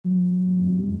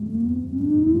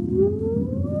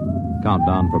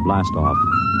Countdown for blast off.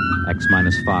 X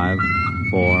minus 5,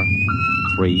 4,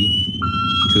 3,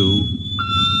 2,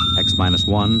 X minus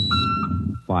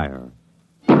 1, fire.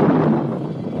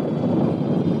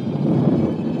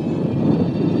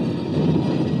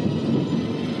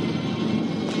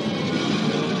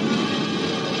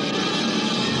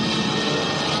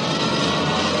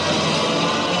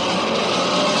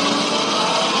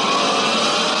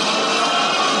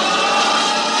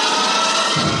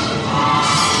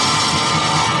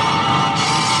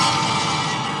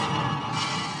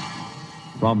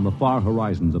 From the far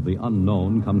horizons of the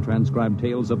unknown come transcribed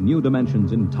tales of new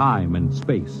dimensions in time and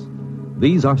space.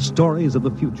 These are stories of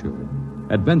the future,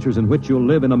 adventures in which you'll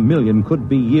live in a million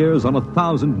could-be years on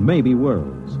 1,000 maybe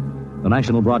worlds. The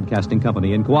National Broadcasting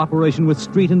Company, in cooperation with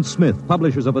Street and Smith,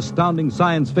 publishers of astounding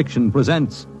science fiction,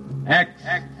 presents X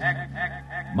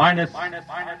minus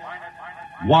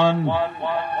 1.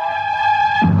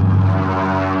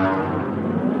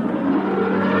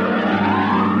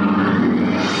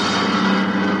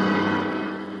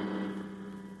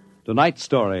 Tonight's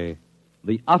story,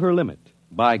 The Outer Limit,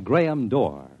 by Graham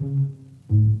Dorr.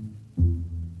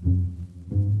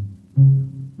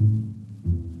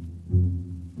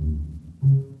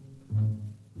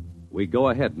 We go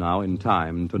ahead now in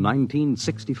time to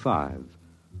 1965.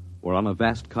 We're on a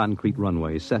vast concrete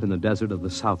runway set in the desert of the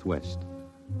Southwest.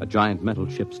 A giant metal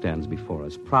ship stands before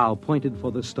us, prow pointed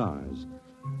for the stars.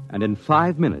 And in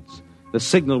 5 minutes, the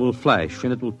signal will flash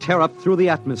and it will tear up through the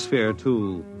atmosphere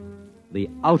to the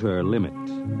outer limit.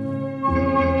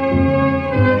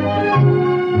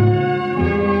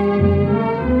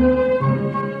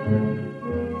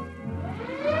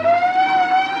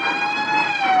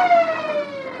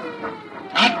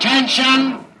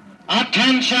 Attention!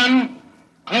 Attention!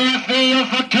 Clear field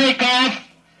for takeoff!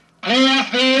 Clear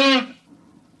field!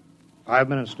 5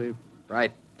 minutes, Steve.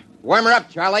 Right. Warm her up,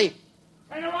 Charlie.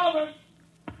 Turn her over!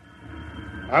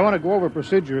 I want to go over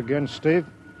procedure again, Steve.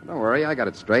 Don't worry, I got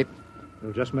it straight.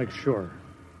 We'll just make sure.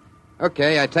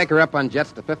 Okay, I take her up on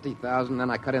jets to 50,000, then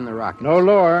I cut in the rockets. No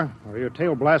lower, or your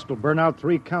tail blast will burn out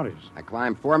 3 counties. I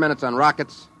climb 4 minutes on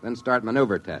rockets, then start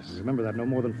maneuver tests. Remember that, no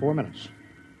more than 4 minutes.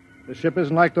 This ship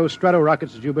isn't like those strato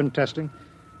rockets that you've been testing.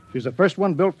 She's the first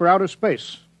one built for outer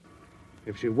space.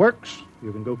 If she works,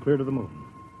 you can go clear to the moon.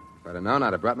 If I'd have known,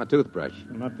 I'd have brought my toothbrush.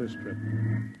 Not this trip.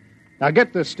 Now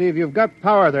get this, Steve. You've got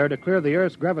power there to clear the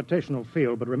Earth's gravitational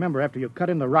field, but remember, after you cut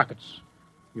in the rockets,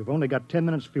 you've only got 10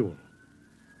 minutes fuel.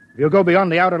 If you go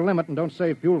beyond the outer limit and don't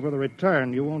save fuel for the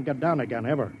return, you won't get down again,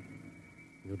 ever.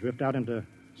 You'll drift out into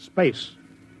space.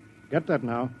 Get that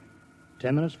now.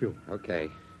 10 minutes fuel. Okay.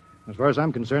 As far as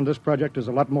I'm concerned, this project is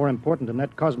a lot more important than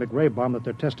that cosmic ray bomb that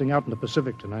they're testing out in the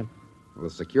Pacific tonight. Well, the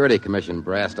Security Commission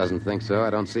brass doesn't think so.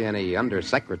 I don't see any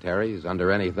undersecretaries under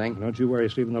anything. Don't you worry,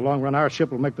 Steve. In the long run, our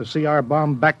ship will make the CR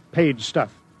bomb back-page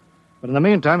stuff. But in the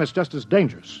meantime, it's just as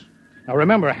dangerous. Now,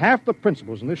 remember, half the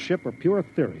principles in this ship are pure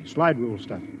theory, slide rule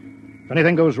stuff. If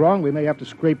anything goes wrong, we may have to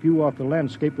scrape you off the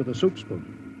landscape with a soup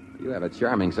spoon. You have a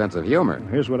charming sense of humor. Now,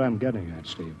 here's what I'm getting at,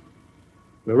 Steve.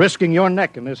 We're risking your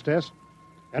neck in this test.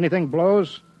 Anything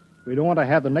blows, we don't want to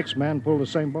have the next man pull the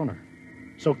same boner.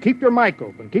 So keep your mic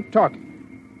open, keep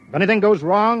talking. If anything goes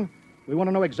wrong, we want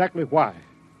to know exactly why.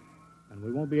 And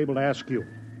we won't be able to ask you.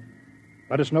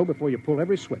 Let us know before you pull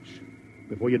every switch,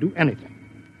 before you do anything.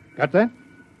 Got that?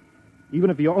 Even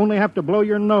if you only have to blow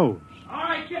your nose. All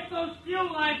right, get those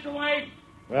fuel lines away!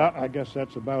 Well, I guess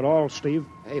that's about all, Steve.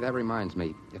 Hey, that reminds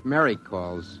me. If Mary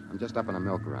calls, I'm just up on a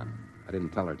milk run. I didn't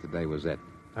tell her today was it.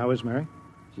 How is Mary?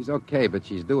 She's okay, but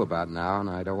she's due about now, and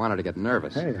I don't want her to get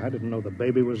nervous. Hey, I didn't know the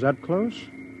baby was that close.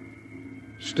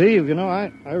 Steve, you know,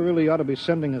 I really ought to be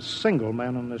sending a single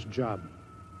man on this job.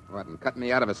 What, and cut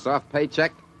me out of a soft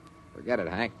paycheck? Forget it,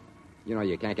 Hank. You know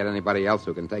you can't get anybody else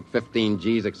who can take 15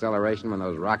 G's acceleration when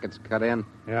those rockets cut in.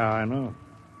 Yeah, I know.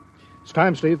 It's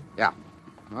time, Steve. Yeah.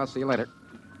 I'll see you later.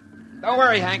 Don't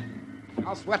worry, Hank.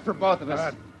 I'll sweat for both of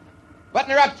us. Right.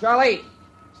 Button her up, Charlie.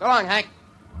 So long, Hank.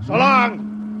 So long.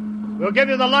 We'll give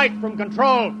you the light from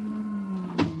control.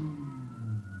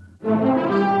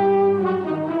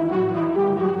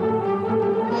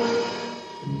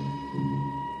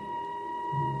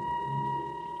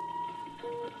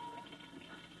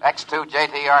 X2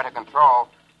 JTR to control.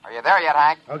 Are you there yet,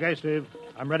 Hank? Okay, Steve.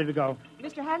 I'm ready to go.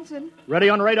 Mr. Hanson. Ready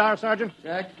on radar, Sergeant?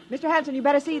 Check. Mr. Hanson, you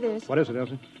better see this. What is it,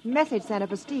 Elsie? Message sent up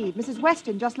for Steve. Mrs.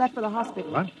 Weston just left for the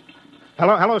hospital. What?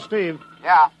 Hello, Steve.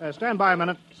 Yeah. Stand by a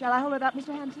minute. Shall I hold it up, Mr.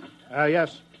 Hanson?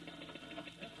 Yes.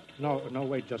 No,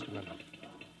 wait just a minute.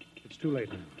 It's too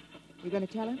late now. You going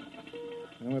to tell her?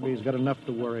 Well, maybe he's got enough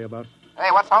to worry about. Hey,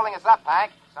 what's holding us up,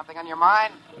 Hank? Something on your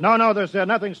mind? No, there's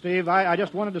nothing, Steve. I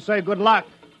just wanted to say good luck.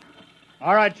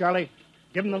 All right, Charlie.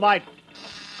 Give him the light.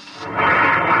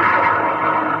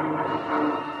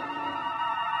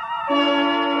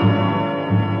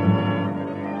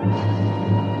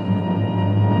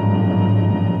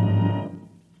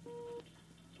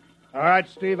 All right,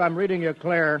 Steve, I'm reading you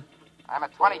clear. I'm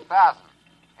at 20,000.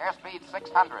 Airspeed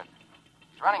 600.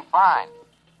 It's running fine.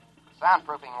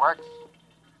 Soundproofing works.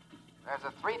 There's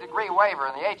a 3-degree waiver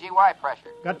in the AGY pressure.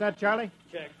 Got that, Charlie?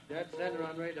 Check. Dead center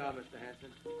on radar, Mr.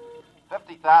 Hanson.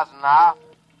 50,000 now.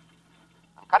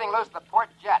 I'm cutting loose the port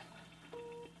jet.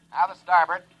 Now the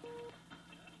starboard.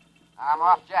 Now I'm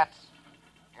off jets.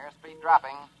 Airspeed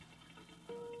dropping.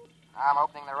 Now I'm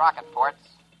opening the rocket ports.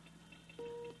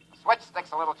 The switch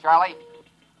sticks a little, Charlie.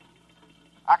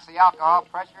 Oxy-alcohol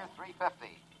pressure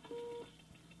 350.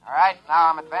 All right, now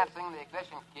I'm advancing the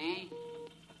ignition key.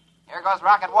 Here goes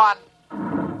rocket 1.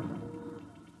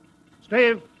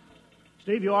 Steve?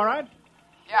 Steve, you all right?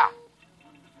 Yeah.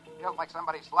 Feels like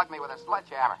somebody slugged me with a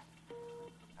sledgehammer.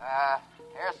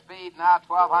 Airspeed now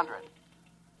 1,200.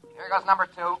 Here goes number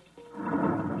 2.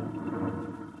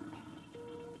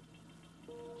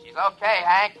 She's okay,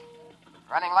 Hank.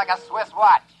 Running like a Swiss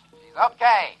watch. She's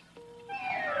okay.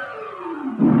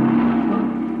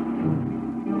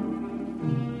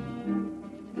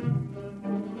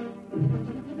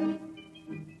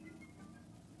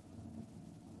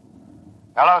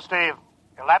 Hello, Steve.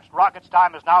 Elapsed rocket's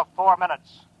time is now 4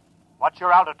 minutes. What's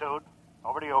your altitude?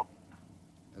 Over to you.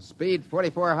 The speed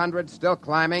 4,400, still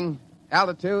climbing.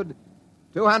 Altitude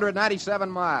 297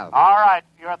 miles. All right,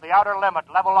 you're at the outer limit.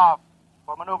 Level off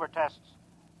for maneuver tests.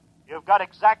 You've got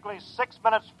exactly 6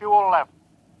 minutes fuel left.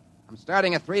 I'm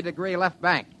starting a 3-degree left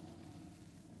bank.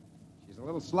 She's a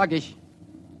little sluggish.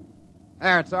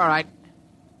 There, it's all right.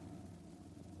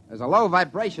 There's a low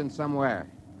vibration somewhere.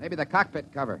 Maybe the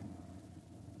cockpit cover.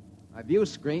 My view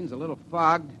screen's a little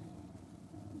fogged.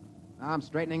 Now I'm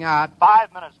straightening out.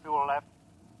 5 minutes fuel left.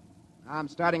 Now I'm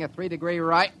starting a 3-degree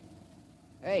right.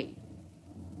 Hey,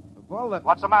 of all the...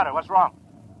 What's the matter? What's wrong?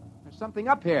 There's something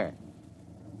up here.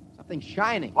 Something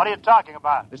shining. What are you talking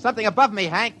about? There's something above me,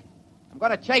 Hank. I'm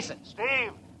going to chase it.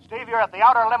 Steve, you're at the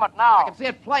outer limit now. I can see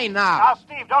it plain now. Now,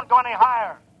 Steve, don't go any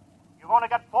higher. You've only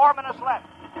got 4 minutes left.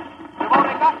 You've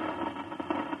only got...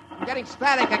 I'm getting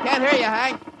static. I can't hear you,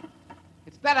 Hank.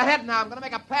 It's dead ahead now. I'm going to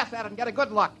make a pass at it and get a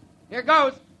good look. Here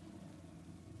goes.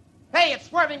 Hey, it's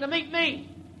swerving to meet me.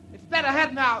 It's dead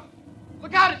ahead now.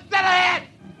 Look out, it's dead ahead.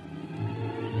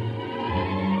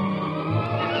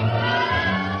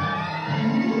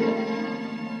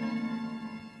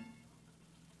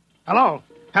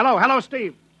 Hello,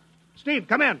 Steve. Steve,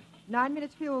 come in. 9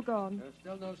 minutes fuel gone. There's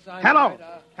still no sign Hello. of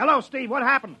radar. Hello, Steve. What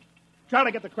happened?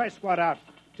 Charlie, get the crash squad out.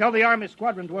 Tell the Army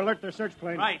squadron to alert their search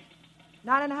plane. Right.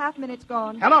 9.5 minutes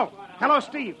gone. Hello,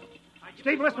 Steve.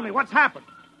 Steve, listen to me. What's happened?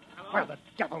 Where the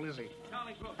devil is he?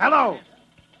 Hello.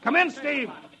 Come in, Steve.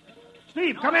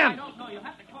 Steve, come in.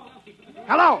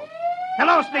 Hello,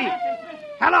 Steve.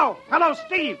 Hello,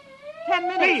 Steve. 10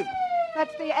 minutes. Steve.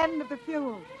 That's the end of the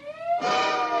fuel.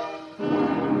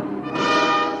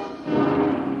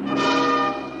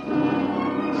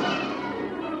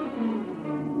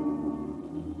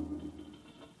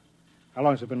 How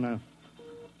long has it been now?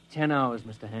 10 hours,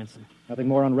 Mr. Hanson. Nothing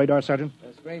more on radar, Sergeant?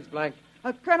 The screen's blank.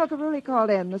 Colonel Caruli called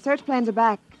in. The search planes are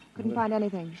back. Couldn't find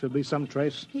anything. Should be some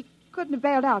trace. He couldn't have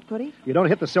bailed out, could he? You don't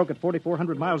hit the silk at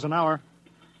 4,400 miles an hour.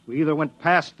 We either went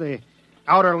past the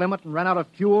outer limit and ran out of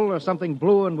fuel, or something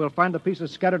blew, and we'll find the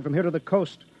pieces scattered from here to the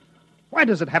coast. Why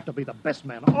does it have to be the best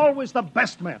man? Always the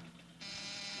best man.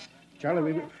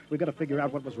 Charlie, we got to figure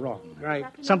out what was wrong. Right.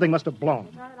 Something must have blown.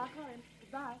 All right, I'll call him.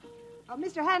 Goodbye.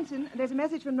 Mr. Hanson, there's a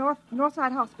message from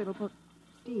Northside Hospital for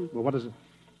Steve. Well, what is it?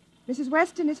 Mrs.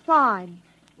 Weston is fine.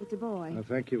 It's a boy. Oh,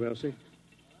 thank you, Elsie.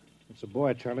 It's a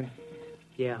boy, Charlie.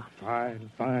 Yeah.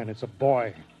 Fine. It's a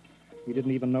boy. We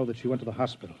didn't even know that she went to the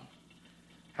hospital.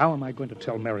 How am I going to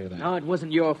tell Mary that? No, it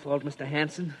wasn't your fault, Mr.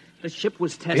 Hanson. The ship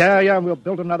was tested. Yeah, we'll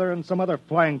build another, and some other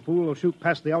flying fool will shoot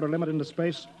past the outer limit into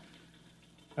space.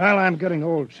 Well, I'm getting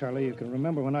old, Charlie. You can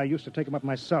remember when I used to take them up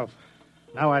myself.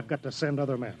 Now I've got to send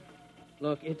other men.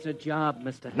 Look, it's a job,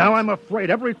 Mr. Hanson. Now I'm afraid.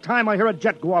 Every time I hear a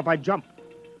jet go off, I jump.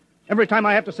 Every time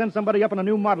I have to send somebody up in a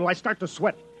new model, I start to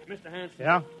sweat. Mr. Hanson.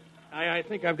 Yeah? I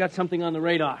think I've got something on the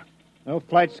radar. No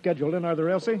flights scheduled in, are there,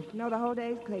 Elsie? No, the whole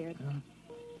day's cleared.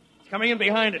 It's coming in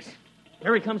behind us.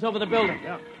 Here he comes over the building.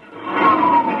 Yeah.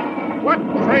 What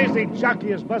crazy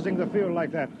jockey is buzzing the field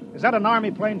like that? Is that an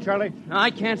Army plane, Charlie? No,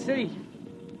 I can't see.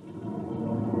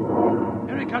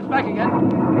 Here he comes back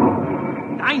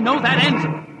again. I know that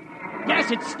engine.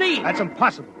 Yes, it's Steve. That's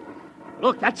impossible.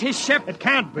 Look, that's his ship. It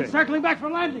can't be. It's circling back for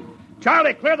landing.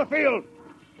 Charlie, clear the field.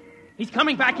 He's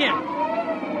coming back in.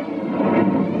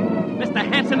 Mr.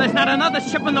 Hanson, there's not another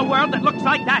ship in the world that looks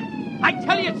like that. I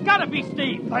tell you, it's got to be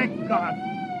Steve. Thank God.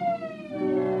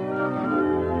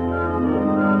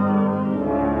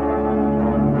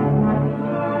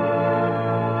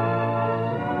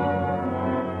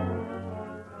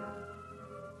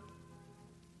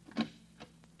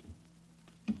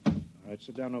 All right,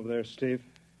 sit down over there, Steve.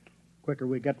 Quicker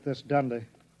we get this done, the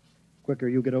quicker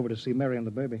you get over to see Mary and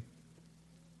the baby.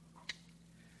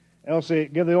 Elsie,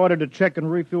 give the order to check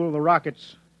and refuel the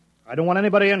rockets. I don't want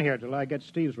anybody in here till I get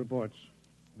Steve's reports.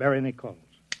 Bury any calls.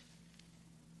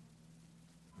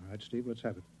 All right, Steve, let's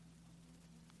have it.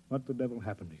 What the devil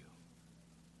happened to you?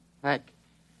 Hank,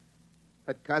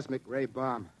 that cosmic ray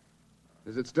bomb.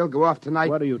 Does it still go off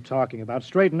tonight? What are you talking about?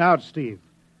 Straighten out, Steve.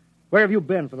 Where have you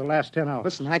been for the last 10 hours?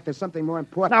 Listen, Hank, there's something more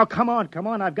important. Now, come on.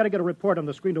 I've got to get a report on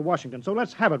the screen to Washington, so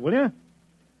let's have it, will you?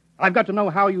 I've got to know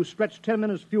how you stretched 10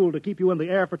 minutes fuel to keep you in the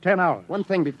air for 10 hours. One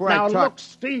thing before now, I talk. Now, look,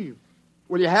 Steve.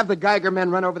 Will you have the Geiger men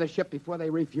run over the ship before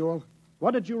they refuel?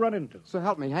 What did you run into? So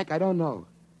help me, Hank, I don't know.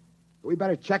 But we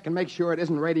better check and make sure it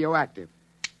isn't radioactive.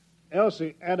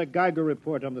 Elsie, add a Geiger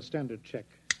report on the standard check.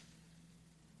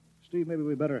 Steve, maybe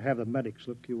we better have the medics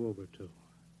look you over, too.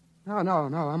 No,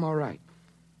 I'm all right.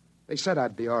 They said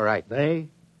I'd be all right. They?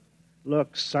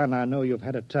 Look, son, I know you've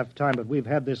had a tough time, but we've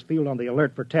had this field on the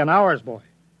alert for 10 hours, boy.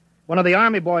 One of the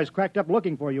Army boys cracked up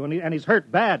looking for you, and he's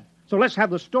hurt bad. So let's have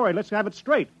the story. Let's have it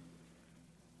straight.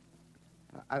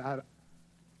 I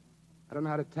don't know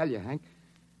how to tell you, Hank.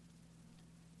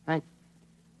 Hank,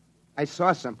 I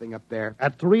saw something up there.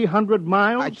 At 300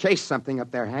 miles? I chased something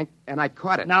up there, Hank, and I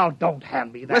caught it. Now, don't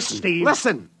hand me that, listen, Steve.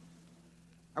 Listen!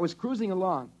 I was cruising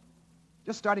along,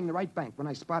 just starting the right bank when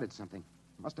I spotted something.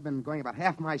 It must have been going about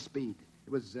half my speed.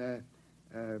 It was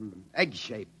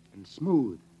egg-shaped and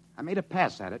smooth. I made a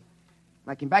pass at it,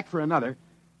 and I came back for another,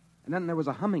 and then there was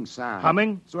a humming sound.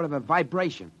 Humming? Sort of a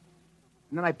vibration.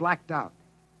 And then I blacked out.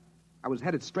 I was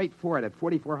headed straight for it at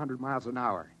 4,400 miles an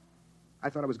hour. I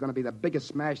thought it was going to be the biggest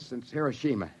smash since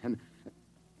Hiroshima. And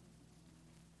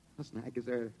listen, Hank, is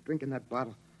there a drink in that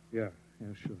bottle? Yeah,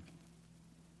 sure.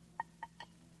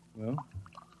 Well?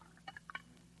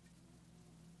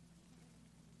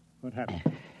 What happened?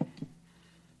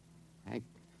 Hank,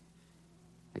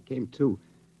 I came to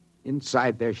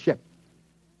inside their ship.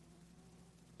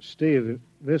 Steve,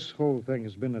 this whole thing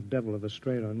has been a devil of a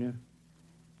strain on you.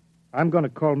 I'm going to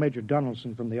call Major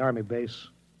Donaldson from the Army base,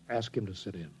 ask him to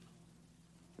sit in.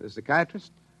 The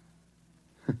psychiatrist?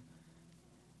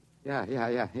 Yeah,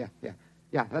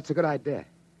 that's a good idea.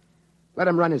 Let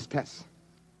him run his tests.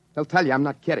 He'll tell you I'm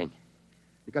not kidding.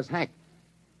 Because, Hank,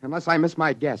 unless I miss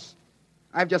my guess,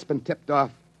 I've just been tipped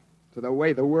off to the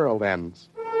way the world ends.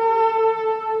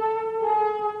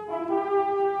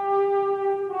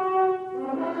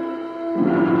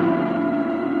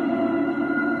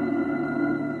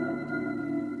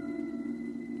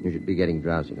 You should be getting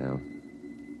drowsy now.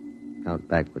 Count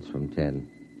backwards from 10.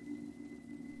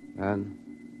 10,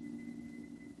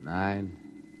 9,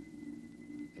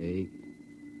 8,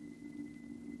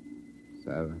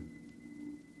 7,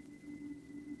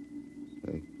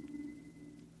 6,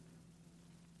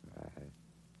 5,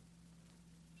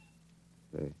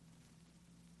 6.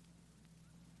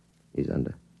 He's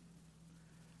under.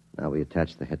 Now we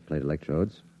attach the head plate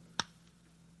electrodes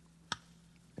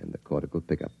and the cortical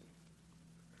pickup.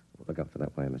 Look up for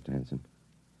that wire, Mr. Hanson.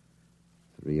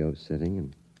 3.0 setting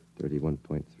and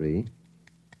 31.3.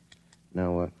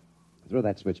 Now, throw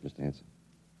that switch, Mr. Hanson.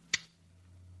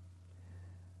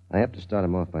 I have to start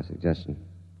him off by suggestion.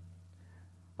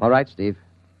 All right, Steve.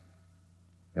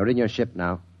 You're in your ship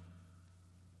now.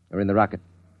 You're in the rocket.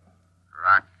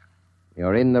 Rocket?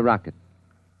 You're in the rocket.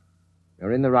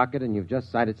 You're in the rocket, and you've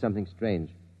just sighted something strange.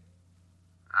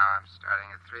 Now I'm starting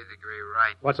at 3 degree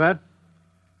right. What's that?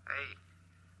 Hey,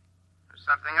 there's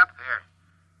something up here.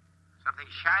 Something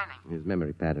shining. His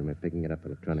memory pattern. We're picking it up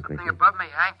electronically. Something above me,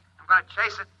 Hank. I'm going to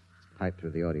chase it. Pipe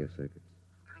through the audio circuits.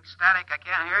 Getting static. I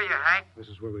can't hear you, Hank. This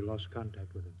is where we lost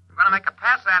contact with him. I'm going to make a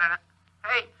pass at it.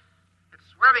 Hey, it's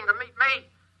swerving to meet me.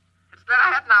 It's dead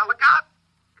ahead now. Look out.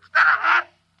 It's dead ahead.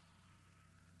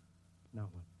 Now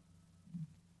what?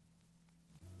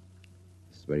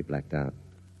 This is where he blacked out.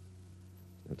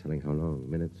 No telling how long,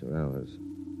 minutes or hours.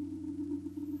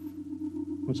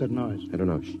 What's that noise? I don't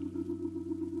know. Shh.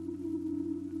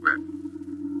 Where?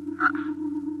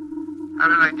 How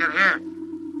did I get here?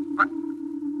 What?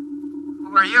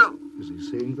 Who are you? Is he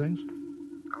seeing things?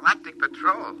 Galactic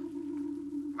Patrol.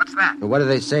 What's that? Well, what are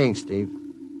they saying, Steve?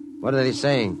 What are they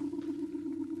saying?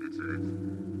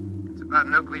 It's about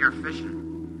nuclear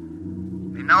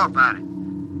fission. They know about it.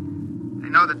 They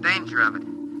know the danger of it.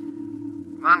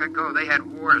 Long ago, they had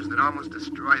wars that almost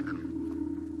destroyed them.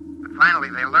 Finally,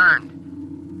 they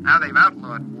learned. Now they've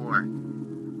outlawed war.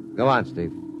 Go on,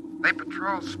 Steve. They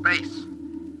patrol space.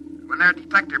 When their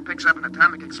detector picks up an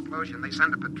atomic explosion, they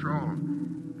send a patrol.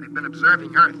 They've been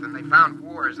observing Earth, and they found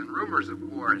wars and rumors of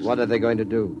wars. What are they going to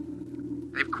do?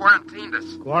 They've quarantined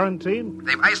us. Quarantine?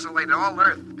 They've isolated all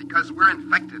Earth because we're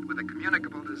infected with a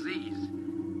communicable disease.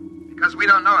 Because we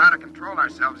don't know how to control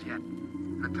ourselves yet.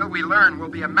 And until we learn, we'll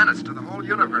be a menace to the whole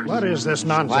universe. What is this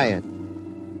nonsense? Quiet.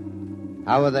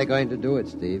 How are they going to do it,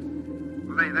 Steve?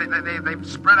 Well, they've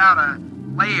spread out a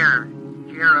layer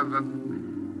here of I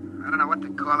don't know what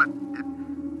to call it.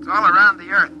 It's all around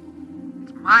the Earth.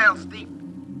 It's miles deep.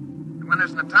 And when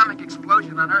there's an atomic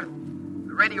explosion on Earth,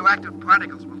 the radioactive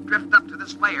particles will drift up to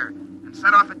this layer and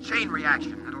set off a chain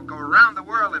reaction. It'll go around the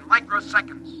world in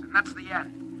microseconds, and that's the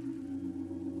end.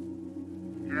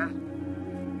 Yes?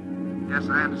 Yes,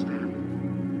 I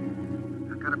understand.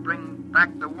 I've got to bring back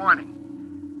the warning.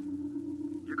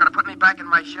 You're going to put me back in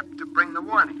my ship to bring the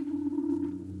warning.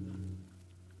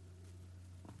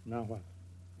 Now what?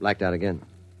 Blacked out again.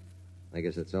 I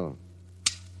guess that's all.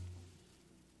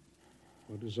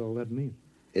 What does all that mean?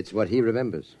 It's what he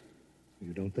remembers.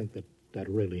 You don't think that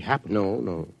really happened?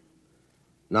 No.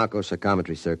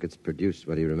 Narco-psychometry circuits produce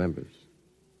what he remembers.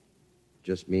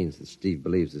 Just means that Steve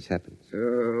believes this happened.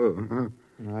 No,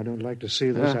 I don't like to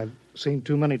see this. I've seen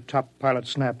too many top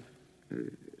pilots snap.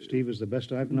 Steve is the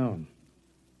best I've known.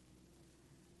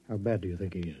 How bad do you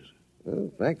think he is?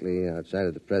 Well, frankly, outside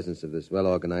of the presence of this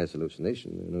well-organized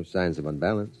hallucination, there are no signs of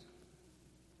unbalance.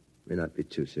 May not be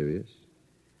too serious.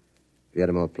 If you had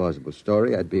a more plausible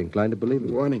story, I'd be inclined to believe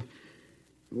it.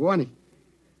 Warning.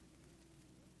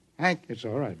 Hank. It's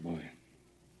all right, boy.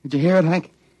 Did you hear it,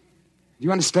 Hank? Do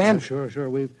you understand? Sure.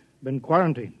 We've been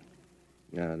quarantined.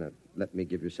 Now, let me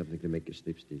give you something to make you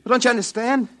sleep, Steve. But don't you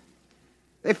understand?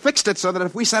 They fixed it so that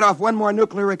if we set off one more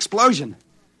nuclear explosion,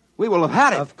 we will have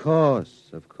had it. Of course.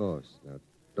 Now,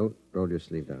 don't roll your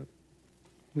sleeve down.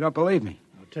 You don't believe me?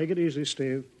 Now, take it easy,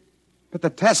 Steve. But the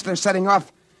tests are setting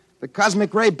off the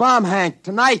cosmic ray bomb, Hank,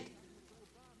 tonight.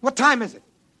 What time is it?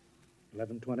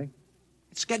 11:20.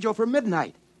 It's scheduled for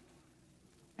midnight.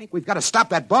 Hank, we've got to stop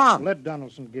that bomb. Let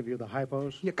Donaldson give you the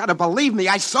hypos. You got to believe me.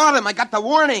 I saw them. I got the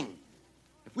warning.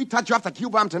 If we touch off the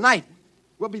Q-bomb tonight,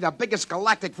 we'll be the biggest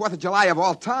galactic 4th of July of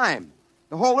all time.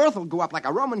 The whole Earth will go up like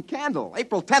a Roman candle.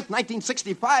 April 10th,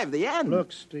 1965, the end.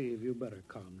 Look, Steve, you better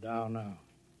calm down now.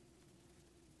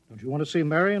 Don't you want to see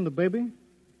Mary and the baby?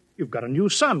 You've got a new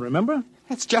son, remember?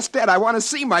 That's just it. I want to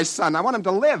see my son. I want him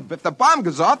to live. If the bomb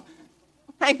goes off,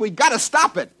 Hank, we got to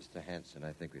stop it. Mr. Hanson,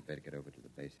 I think we'd better get over to the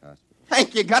base hospital.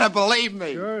 Hank, you got to believe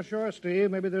me. Sure,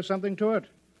 Steve. Maybe there's something to it.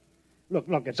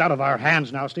 Look, it's out of our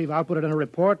hands now, Steve. I'll put it in a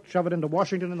report, shove it into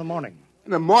Washington in the morning.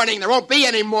 In the morning? There won't be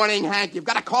any morning, Hank. You've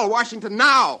got to call Washington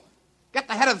now. Get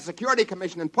the head of the Security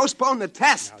Commission and postpone the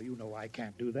test. Now, you know I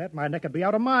can't do that. My neck would be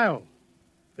out a mile.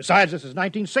 Besides, this is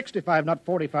 1965, not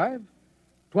 45.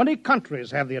 20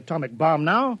 countries have the atomic bomb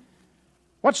now.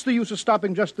 What's the use of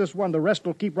stopping just this one? The rest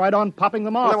will keep right on popping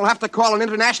them off. Well, then we'll have to call an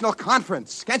international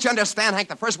conference. Can't you understand, Hank?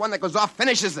 The first one that goes off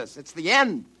finishes us. It's the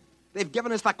end. They've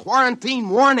given us the quarantine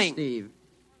warning. Steve,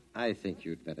 I think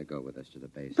you'd better go with us to the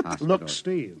base hospital. Look,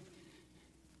 Steve,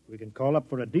 we can call up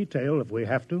for a detail if we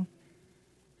have to.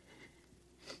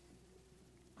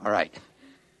 All right,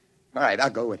 I'll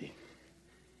go with you.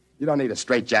 You don't need a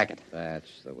straitjacket.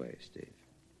 That's the way, Steve.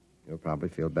 You'll probably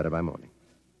feel better by morning.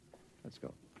 Let's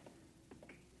go.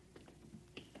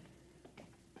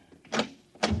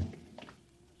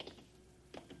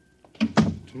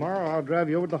 Tomorrow I'll drive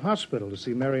you over to the hospital to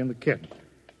see Mary and the kid.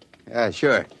 Yeah,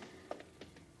 sure.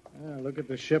 Look at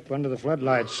the ship under the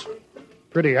floodlights.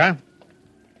 Pretty, huh?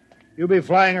 You'll be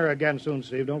flying her again soon,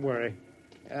 Steve. Don't worry.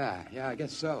 Yeah, I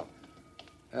guess so.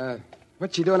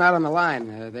 What's she doing out on the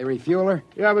line? They refuel her?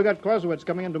 Yeah, we got Clausewitz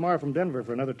coming in tomorrow from Denver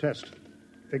for another test.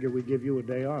 Figure we'd give you a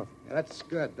day off. Yeah, that's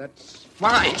good. That's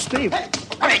fine. Steve!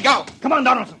 Hey, go! Come on,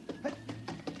 Donaldson!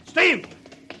 Steve!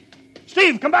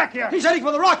 Steve, come back here! He's heading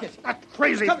for the rocket. That's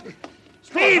crazy.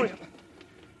 Steve!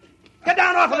 Get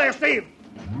down off of there, Steve!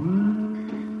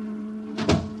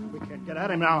 We can't get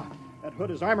at him now. That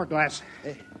hood is armor glass.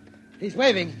 He's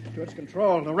waving. To its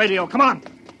control, the radio. Come on!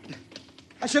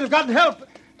 I should have gotten help.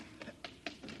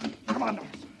 Come on,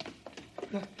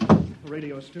 Donaldson. The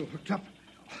radio is still hooked up.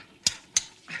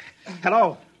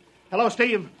 Hello,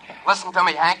 Steve. Listen to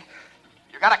me, Hank.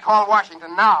 You got to call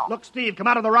Washington now. Look, Steve, come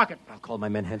out of the rocket. I'll call my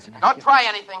men, Henson. Don't try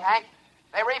anything, Hank.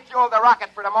 They refueled the rocket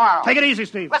for tomorrow. Take it easy,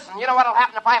 Steve. Listen, you know what'll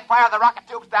happen if I fire the rocket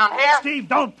tubes down here? Steve,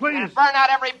 don't, please. It'll burn out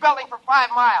every building for 5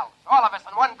 miles. All of us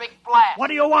in one big blast. What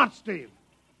do you want, Steve?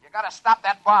 You got to stop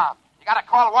that bomb. You got to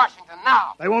call Washington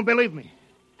now. They won't believe me.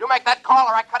 You make that call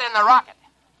or I cut in the rocket.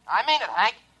 I mean it,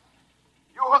 Hank.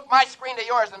 You hook my screen to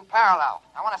yours in parallel.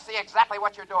 I want to see exactly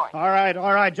what you're doing. All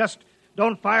right. Just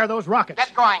don't fire those rockets.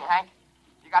 Get going, Hank.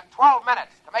 You got 12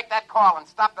 minutes to make that call and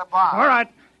stop the bomb. All right.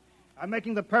 I'm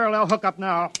making the parallel hookup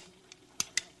now.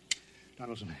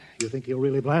 Donaldson, you think he'll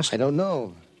really blast? I don't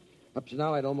know. Up to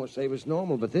now, I'd almost say it was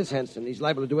normal, but this Hanson, he's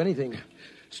liable to do anything.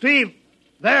 Steve,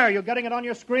 there, you getting it on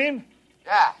your screen?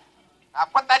 Yeah. Now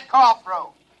put that call through.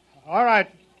 All right.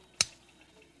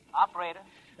 Operator,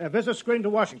 Visit screen to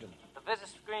Washington. the visit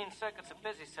screen circuits are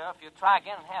busy, sir. If you'll try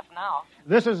again in half an hour.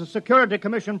 This is a Security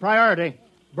Commission priority.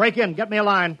 Break in. Get me a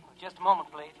line. Just a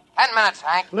moment, please. 10 minutes,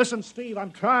 Hank. Listen, Steve,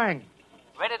 I'm trying.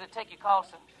 Ready to take your call,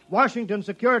 sir. Washington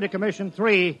Security Commission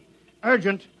 3.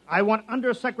 Urgent. I want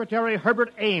Undersecretary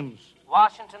Herbert Ames.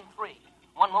 Washington 3.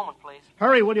 1 moment, please.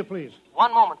 Hurry, will you, please?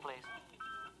 1 moment, please.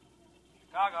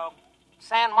 Chicago.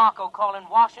 San Marco calling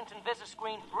Washington visit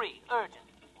screen 3. Urgent.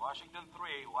 Washington 3.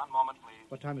 1 moment, please.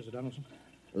 What time is it, Donaldson?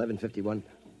 11:51. Do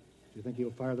you think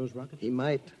he'll fire those rockets? He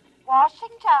might.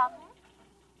 Washington.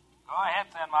 Go ahead,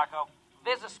 San Marco.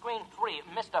 Visit screen 3.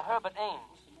 Mr. Herbert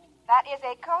Ames. That is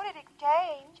a coded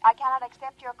exchange. I cannot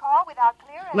accept your call without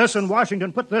clearance. Listen,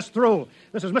 Washington, put this through.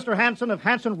 This is Mr. Hanson of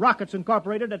Hanson Rockets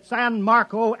Incorporated at San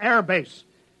Marco Air Base.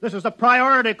 This is a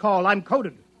priority call. I'm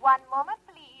coded. 1 moment,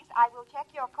 please. I will check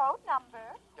your code number.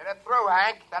 Get it through,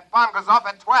 Hank. That bomb goes off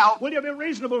at 12. Will you be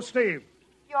reasonable, Steve?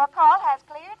 Your call has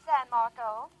cleared, San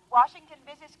Marco. Washington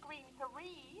visit screen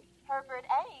 3. Herbert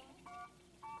Ames.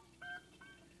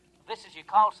 This is your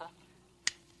call, sir.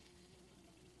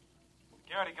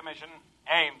 Security Commission.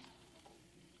 Ames.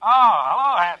 Oh,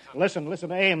 hello, Hanson.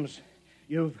 Listen, Ames.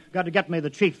 You've got to get me the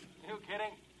chief. You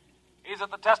kidding? He's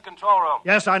at the test control room.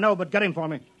 Yes, I know, but get him for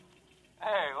me.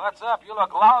 Hey, what's up? You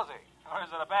look lousy. Or is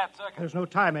it a bad circuit? There's no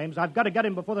time, Ames. I've got to get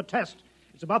him before the test.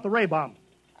 It's about the ray bomb.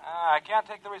 I can't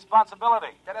take the responsibility.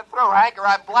 Get it through, Hank, or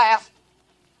I blast.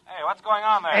 Hey, what's going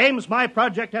on there? Ames, my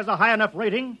project has a high enough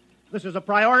rating. This is a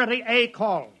priority A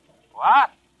call. What?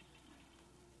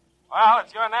 Well,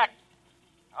 it's your neck.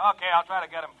 Okay, I'll try to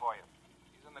get him for you.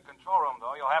 He's in the control room,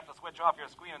 though. You'll have to switch off your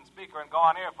screen and speaker and go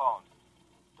on earphones.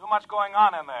 Too much going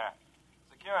on in there.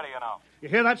 Security, you know. You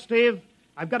hear that, Steve?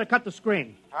 I've got to cut the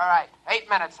screen. All right. 8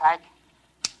 minutes, Hank.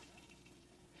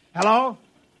 Hello?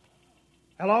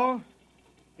 Hello?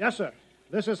 Yes, sir.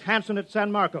 This is Hanson at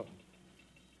San Marco.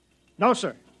 No,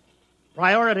 sir.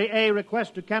 Priority A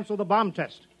request to cancel the bomb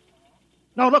test.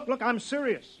 No, look, I'm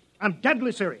serious. I'm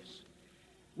deadly serious.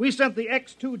 We sent the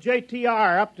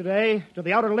X-2JTR up today to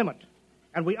the outer limit,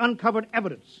 and we uncovered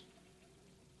evidence.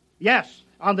 Yes,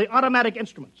 on the automatic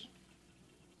instruments.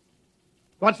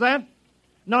 What's that?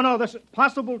 No, this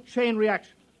possible chain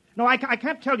reaction. No, I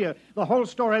can't tell you the whole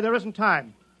story. There isn't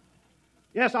time.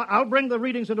 Yes, I'll bring the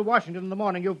readings into Washington in the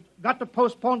morning. You've got to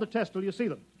postpone the test till you see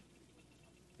them.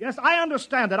 Yes, I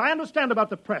understand that. I understand about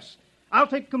the press. I'll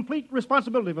take complete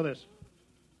responsibility for this.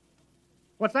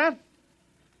 What's that?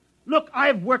 Look,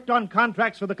 I've worked on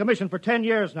contracts for the Commission for 10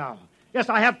 years now. Yes,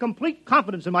 I have complete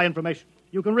confidence in my information.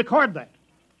 You can record that.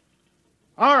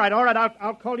 All right.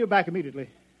 I'll call you back immediately.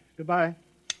 Goodbye.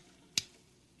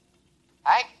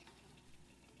 Hank?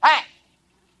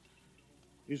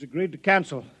 He's agreed to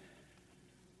cancel.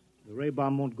 The ray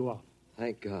bomb won't go off.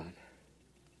 Thank God.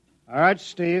 All right,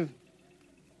 Steve.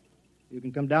 You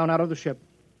can come down out of the ship.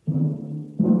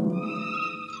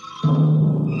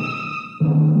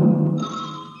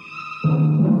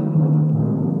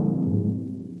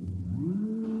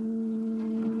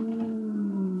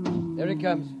 There he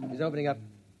comes. He's opening up.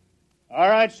 All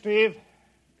right, Steve.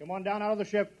 Come on down out of the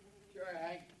ship. Sure,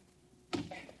 Hank.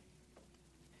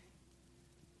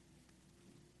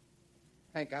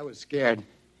 Hank, I was scared.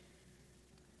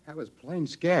 I was plain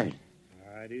scared.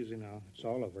 All right, easy now. It's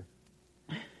all over.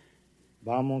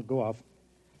 Bomb won't go off.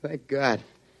 Thank God.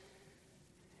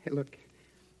 Hey, look.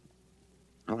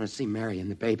 I want to see Mary and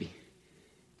the baby.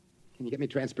 Can you get me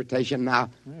transportation now?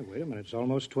 Hey, wait a minute. It's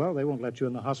almost 12. They won't let you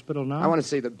in the hospital now. I want to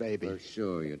see the baby. Well,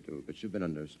 sure you do, but you've been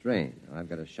under strain. I've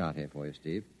got a shot here for you,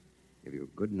 Steve. Give you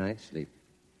a good night's sleep.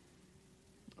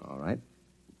 All right.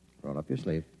 Roll up your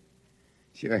sleeve.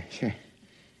 Sure.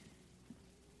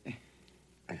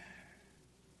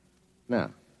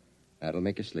 Now, that'll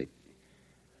make you sleep.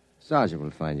 Sergeant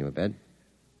will find you a bed.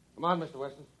 Come on, Mr.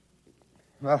 Weston.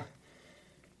 Well,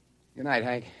 good night,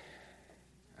 Hank.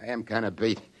 I am kind of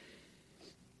beat.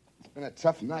 It's been a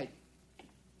tough night.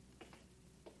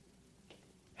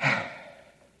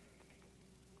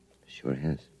 Sure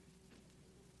has.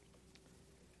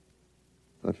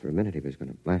 Thought for a minute he was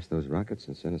going to blast those rockets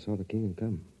and send us all to Kingdom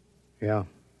Come. Yeah.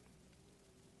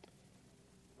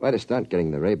 Quite a stunt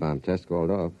getting the ray bomb test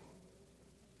called off.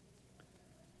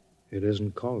 It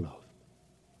isn't called off.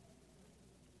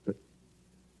 But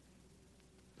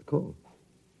the call?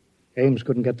 Ames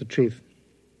couldn't get the chief.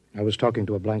 I was talking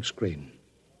to a blank screen.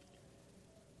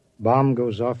 Bomb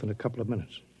goes off in a couple of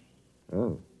minutes.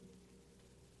 Oh.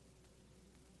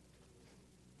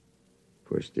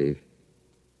 Poor Steve.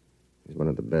 He's one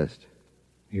of the best.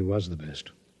 He was the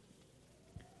best.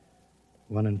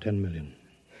 1 in 10 million.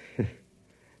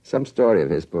 Some story of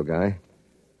his, poor guy.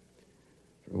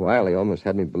 For a while, he almost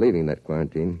had me believing that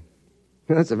quarantine.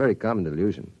 That's a very common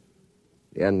delusion.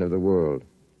 The end of the world.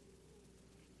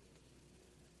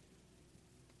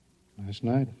 Last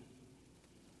night,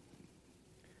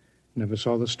 never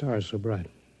saw the stars so bright.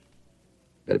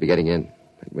 Better be getting in.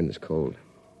 That wind is cold.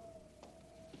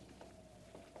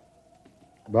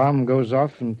 Bomb goes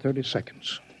off in 30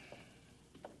 seconds.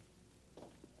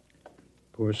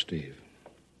 Poor Steve.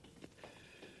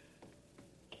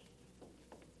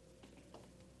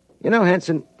 You know,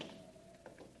 Hanson,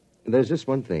 there's just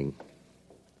one thing.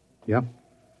 Yeah?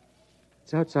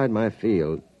 It's outside my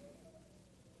field,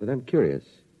 but I'm curious.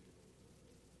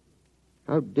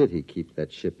 How did he keep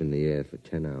that ship in the air for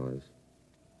 10 hours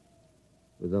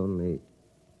with only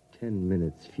 10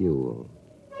 minutes fuel?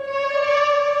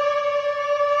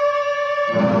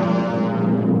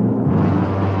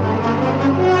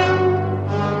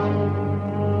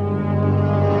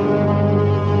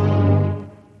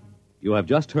 You have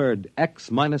just heard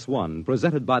X-1,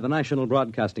 presented by the National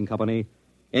Broadcasting Company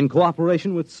in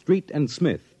cooperation with Street and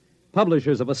Smith,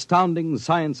 publishers of astounding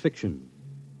science fiction.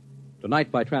 Tonight,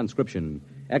 by transcription,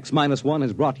 X-1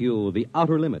 has brought you The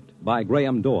Outer Limit by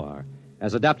Graham Dorr,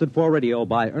 as adapted for radio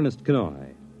by Ernest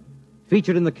Kenoy.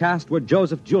 Featured in the cast were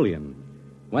Joseph Julian,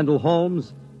 Wendell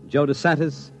Holmes, Joe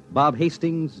DeSantis, Bob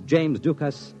Hastings, James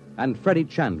Dukas, and Freddie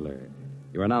Chandler.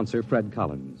 Your announcer, Fred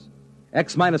Collins.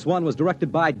 X-1 was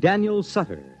directed by Daniel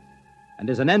Sutter and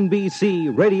is an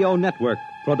NBC Radio Network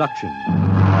production.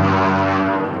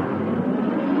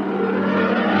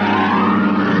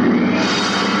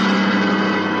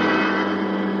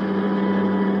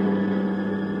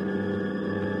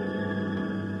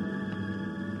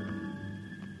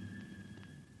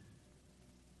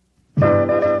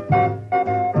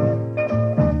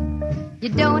 You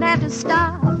don't have to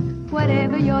stop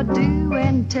whatever you're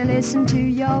doing to listen to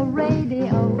your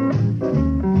radio.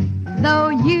 Though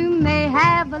you may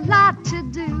have a lot to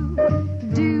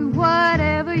do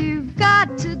whatever you've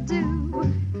got to do.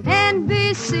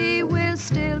 NBC will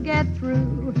still get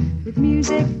through with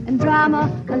music and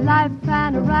drama, a life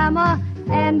panorama.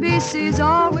 NBC's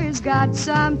always got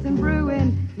something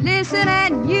brewing. Listen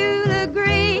and you'll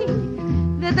agree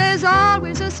that there's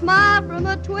always a smile from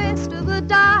a twist of the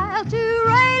dial to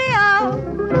radio.